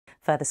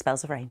further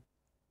spells of rain.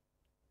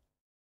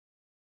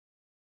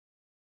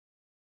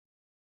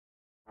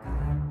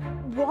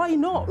 Why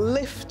not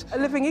lift a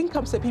living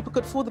income so people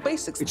could afford the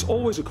basics? It's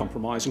always a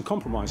compromise, and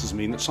compromises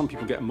mean that some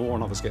people get more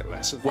and others get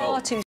less. Far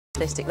too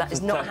simplistic. That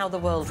is not how the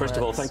world works. First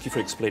of all, thank you for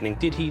explaining.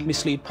 Did he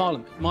mislead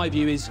Parliament? My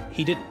view is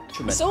he didn't.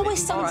 It's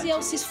always somebody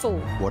else's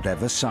fault.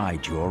 Whatever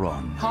side you're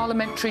on.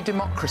 Parliamentary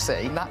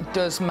democracy, that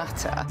does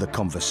matter. The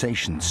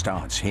conversation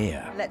starts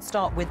here. Let's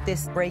start with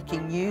this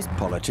breaking news.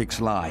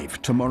 Politics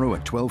Live, tomorrow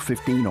at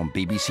 12:15 on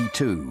BBC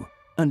Two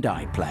and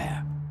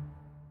iPlayer.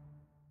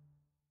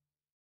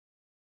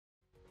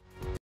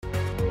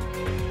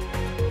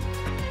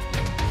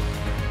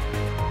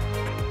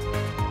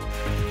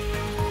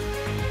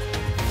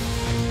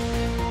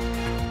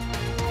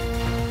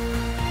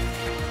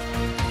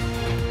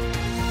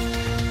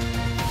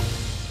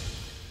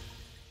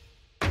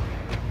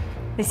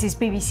 This is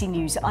BBC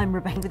News. I'm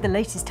Rebecca with the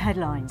latest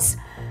headlines.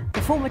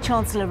 The former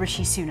Chancellor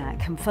Rishi Sunak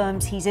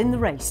confirms he's in the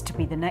race to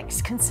be the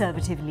next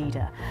Conservative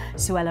leader.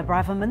 Suella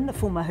Braverman, the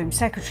former Home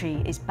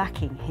Secretary, is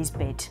backing his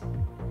bid.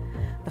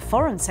 The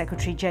Foreign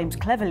Secretary James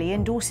Cleverly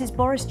endorses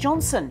Boris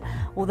Johnson,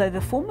 although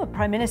the former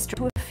Prime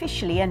Minister will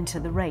officially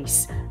enter the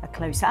race. A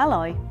close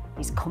ally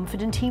is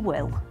confident he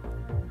will.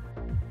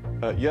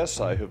 Yes,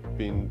 I have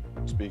been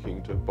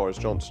speaking to Boris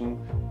Johnson,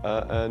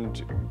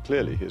 and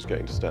clearly he is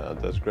going to stand.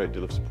 There's a great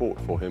deal of support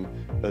for him,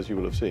 as you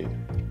will have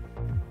seen.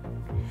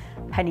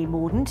 Penny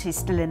Mordaunt is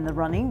still in the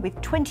running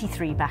with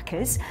 23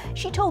 backers.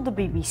 She told the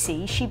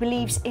BBC she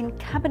believes in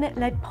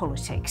cabinet-led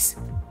politics.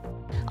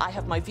 I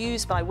have my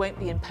views, but I won't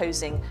be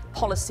imposing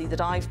policy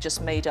that I've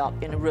just made up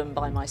in a room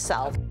by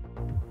myself.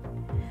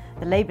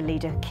 The Labour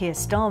leader Keir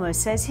Starmer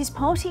says his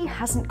party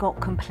hasn't got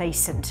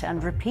complacent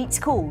and repeats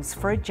calls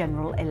for a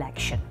general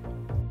election.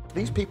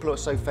 These people are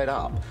so fed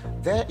up.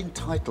 They're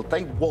entitled.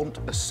 They want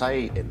a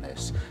say in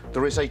this.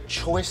 There is a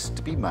choice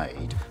to be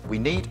made. We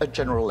need a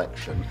general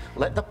election.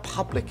 Let the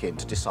public in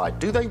to decide.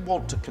 Do they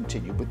want to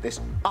continue with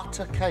this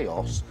utter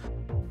chaos?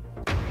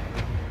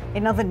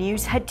 In other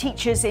news, head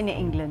teachers in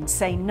England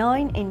say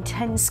 9 in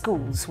 10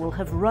 schools will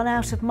have run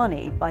out of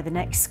money by the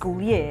next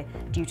school year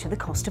due to the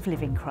cost of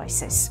living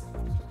crisis.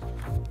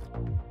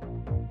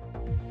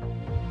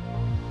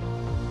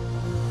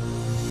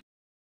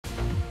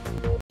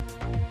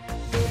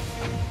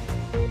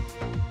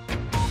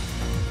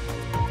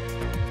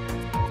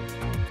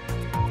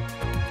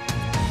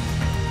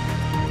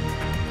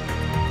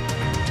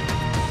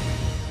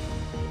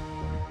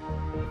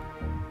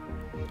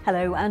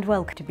 Hello and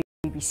welcome to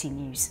BBC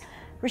News.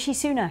 Rishi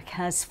Sunak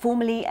has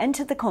formally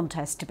entered the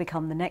contest to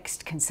become the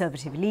next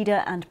Conservative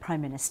leader and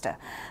Prime Minister.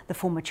 The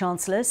former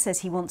Chancellor says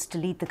he wants to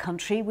lead the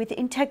country with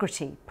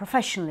integrity,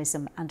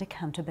 professionalism and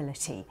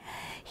accountability.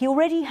 He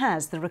already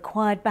has the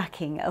required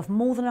backing of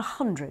more than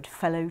 100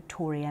 fellow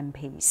Tory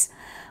MPs.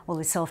 Well,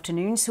 this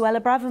afternoon, Suella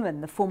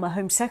Braverman, the former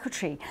Home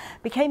Secretary,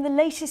 became the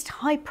latest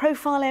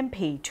high-profile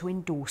MP to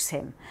endorse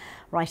him.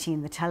 Writing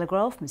in The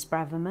Telegraph, Ms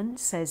Braverman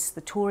says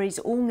the Tories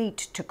all need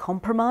to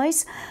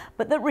compromise,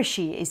 but that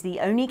Rishi is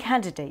the only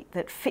candidate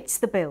that fits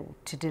the bill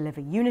to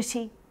deliver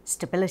unity,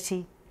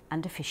 stability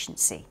and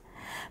efficiency.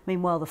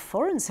 Meanwhile, the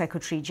Foreign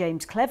Secretary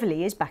James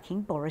Cleverly is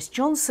backing Boris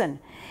Johnson.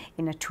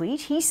 In a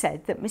tweet, he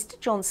said that Mr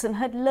Johnson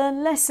had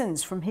learned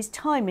lessons from his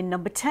time in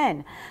Number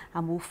 10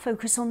 and will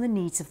focus on the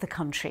needs of the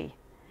country.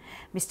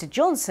 Mr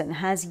Johnson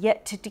has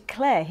yet to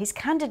declare his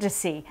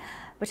candidacy,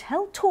 but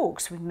held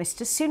talks with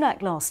Mr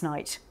Sunak last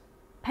night.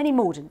 Penny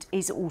Mordaunt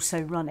is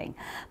also running,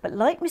 but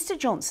like Mr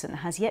Johnson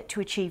has yet to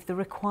achieve the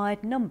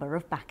required number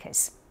of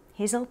backers.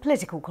 Here's our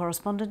political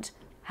correspondent,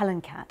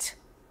 Helen Catt.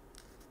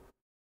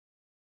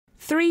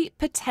 3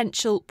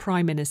 potential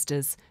Prime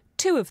Ministers.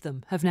 2 of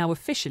them have now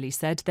officially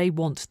said they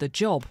want the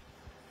job.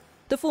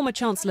 The former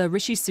Chancellor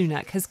Rishi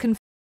Sunak has confirmed